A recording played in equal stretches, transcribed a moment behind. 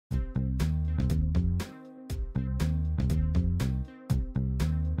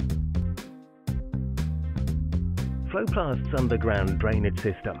Floplast's underground drainage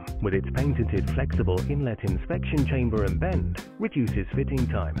system, with its patented flexible inlet inspection chamber and bend, reduces fitting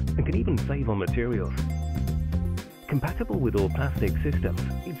time and can even save on materials. Compatible with all plastic systems,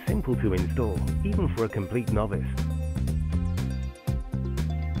 it's simple to install, even for a complete novice.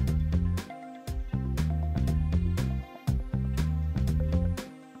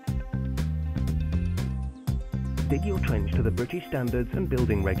 Dig your trench to the British standards and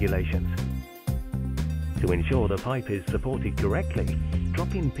building regulations. To ensure the pipe is supported correctly,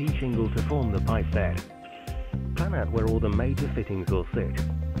 drop in pea shingle to form the pipe bed. Plan out where all the major fittings will sit.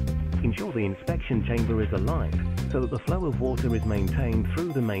 Ensure the inspection chamber is aligned so that the flow of water is maintained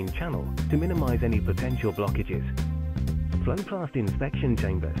through the main channel to minimize any potential blockages. Floplast inspection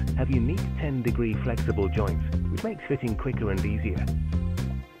chambers have unique 10-degree flexible joints, which makes fitting quicker and easier.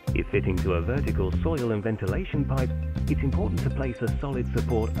 If fitting to a vertical soil and ventilation pipe, it's important to place a solid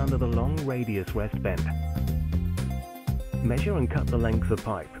support under the long radius rest bend. Measure and cut the length of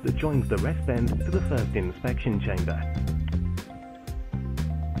pipe that joins the rest bend to the first inspection chamber.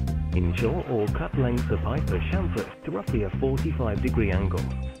 Ensure all cut lengths of pipe are chamfered to roughly a 45-degree angle.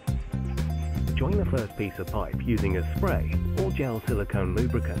 Join the first piece of pipe using a spray or gel silicone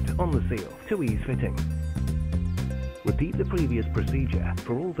lubricant on the seal to ease fitting. Repeat the previous procedure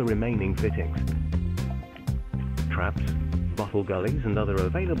for all the remaining fittings. Traps, bottle gullies and other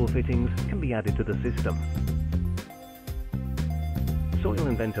available fittings can be added to the system. Soil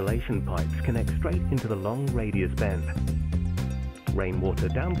and ventilation pipes connect straight into the long radius bend. Rainwater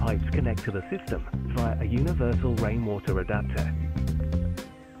downpipes connect to the system via a universal rainwater adapter.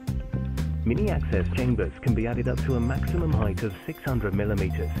 Mini access chambers can be added up to a maximum height of 600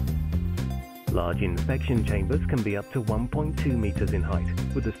 millimeters. Large inspection chambers can be up to 1.2 meters in height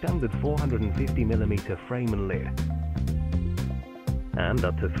with a standard 450 millimeter frame and lid, and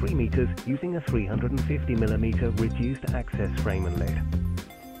up to 3 meters using a 350 millimeter reduced access frame and lid.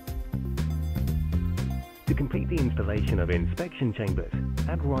 To complete the installation of inspection chambers,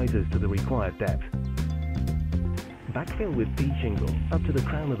 add risers to the required depth. Backfill with pea shingle up to the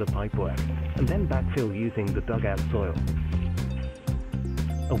crown of the pipework, and then backfill using the dugout soil.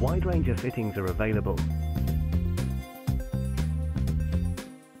 A wide range of fittings are available,